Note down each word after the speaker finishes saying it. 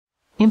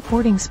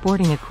Importing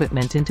sporting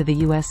equipment into the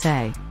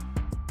USA.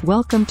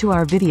 Welcome to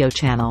our video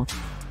channel.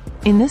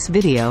 In this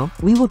video,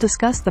 we will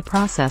discuss the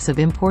process of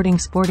importing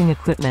sporting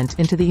equipment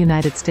into the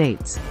United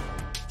States.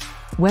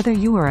 Whether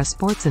you are a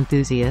sports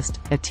enthusiast,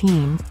 a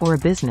team, or a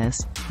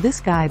business, this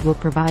guide will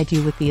provide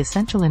you with the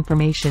essential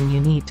information you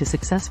need to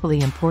successfully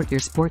import your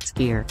sports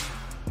gear.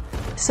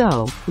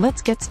 So,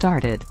 let's get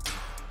started.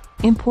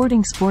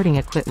 Importing sporting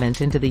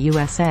equipment into the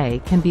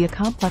USA can be a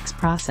complex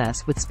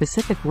process with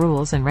specific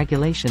rules and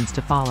regulations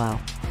to follow.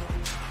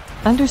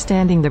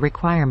 Understanding the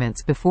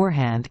requirements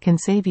beforehand can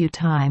save you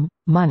time,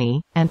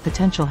 money, and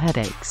potential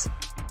headaches.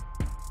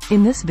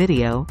 In this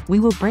video, we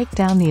will break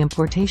down the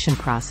importation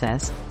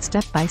process,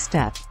 step by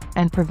step,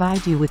 and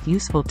provide you with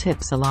useful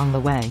tips along the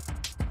way.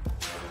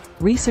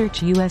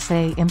 Research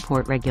USA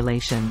import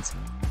regulations.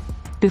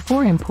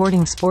 Before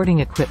importing sporting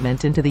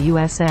equipment into the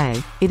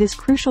USA, it is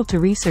crucial to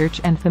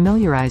research and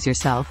familiarize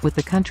yourself with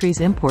the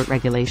country's import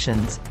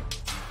regulations.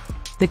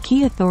 The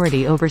key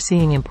authority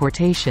overseeing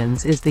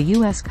importations is the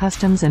U.S.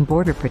 Customs and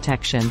Border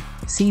Protection,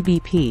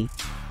 CBP.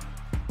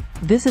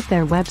 Visit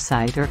their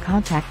website or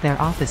contact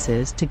their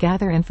offices to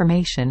gather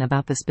information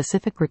about the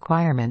specific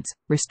requirements,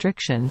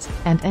 restrictions,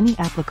 and any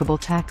applicable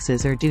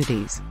taxes or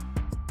duties.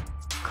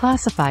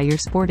 Classify your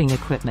sporting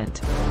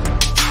equipment.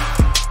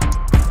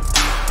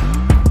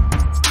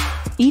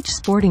 Each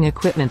sporting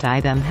equipment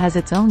item has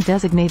its own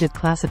designated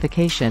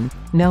classification,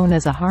 known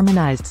as a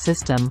Harmonized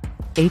System,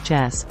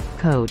 HS,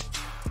 code.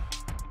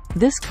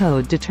 This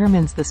code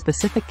determines the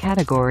specific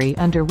category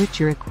under which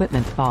your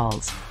equipment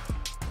falls.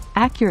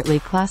 Accurately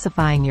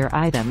classifying your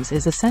items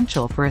is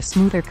essential for a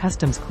smoother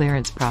customs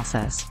clearance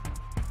process.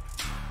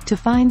 To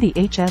find the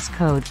HS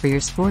code for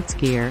your sports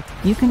gear,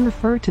 you can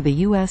refer to the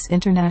U.S.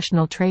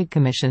 International Trade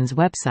Commission's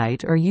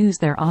website or use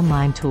their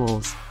online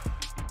tools.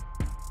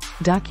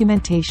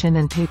 Documentation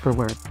and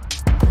paperwork.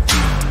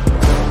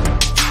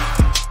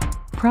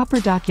 Proper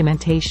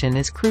documentation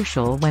is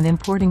crucial when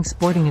importing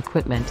sporting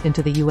equipment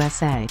into the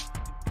USA.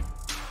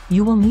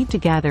 You will need to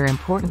gather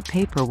important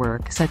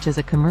paperwork such as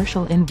a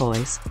commercial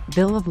invoice,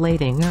 bill of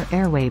lading or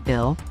airway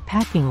bill,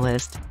 packing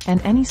list,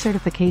 and any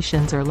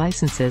certifications or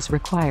licenses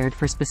required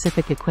for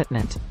specific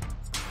equipment.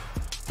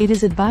 It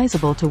is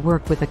advisable to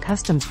work with a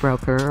customs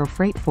broker or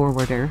freight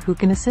forwarder who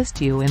can assist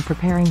you in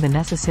preparing the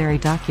necessary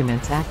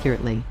documents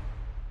accurately.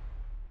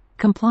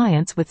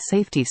 Compliance with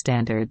safety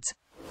standards.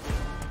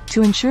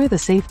 To ensure the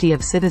safety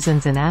of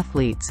citizens and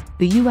athletes,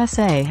 the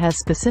USA has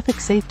specific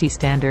safety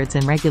standards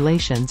and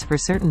regulations for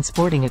certain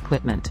sporting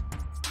equipment.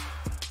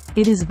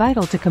 It is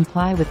vital to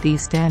comply with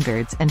these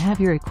standards and have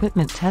your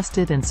equipment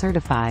tested and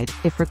certified,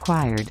 if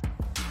required.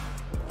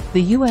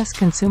 The U.S.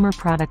 Consumer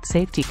Product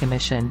Safety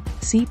Commission,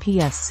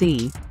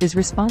 CPSC, is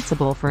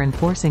responsible for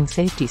enforcing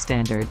safety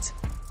standards.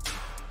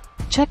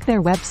 Check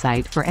their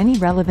website for any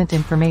relevant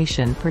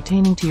information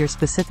pertaining to your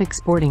specific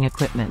sporting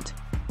equipment.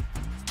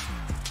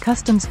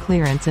 Customs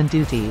clearance and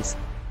duties.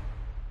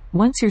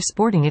 Once your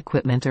sporting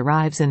equipment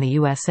arrives in the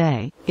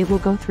USA, it will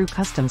go through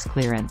customs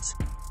clearance.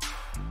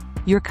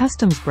 Your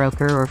customs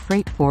broker or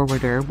freight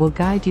forwarder will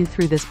guide you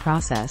through this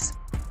process,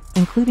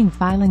 including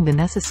filing the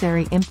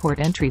necessary import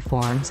entry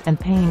forms and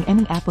paying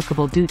any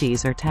applicable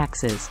duties or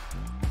taxes.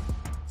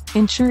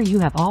 Ensure you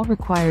have all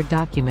required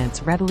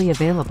documents readily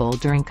available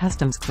during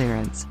customs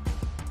clearance.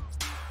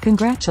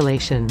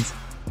 Congratulations!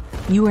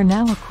 You are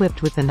now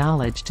equipped with the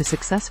knowledge to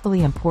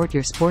successfully import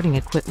your sporting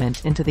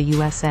equipment into the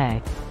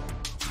USA.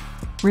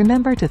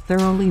 Remember to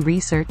thoroughly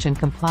research and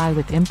comply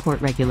with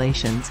import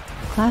regulations,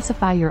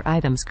 classify your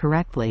items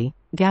correctly,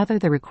 gather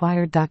the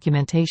required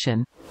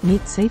documentation,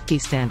 meet safety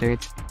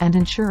standards, and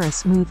ensure a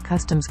smooth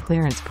customs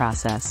clearance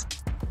process.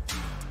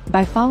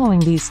 By following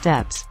these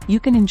steps,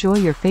 you can enjoy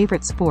your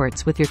favorite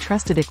sports with your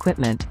trusted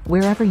equipment,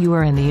 wherever you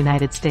are in the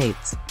United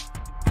States.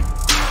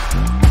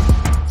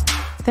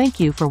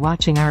 Thank you for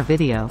watching our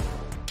video.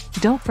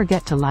 Don't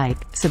forget to like,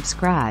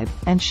 subscribe,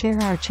 and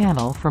share our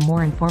channel for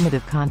more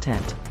informative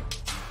content.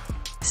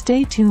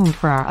 Stay tuned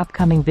for our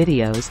upcoming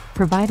videos,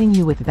 providing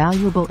you with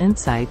valuable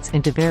insights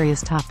into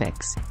various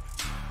topics.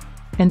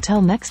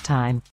 Until next time.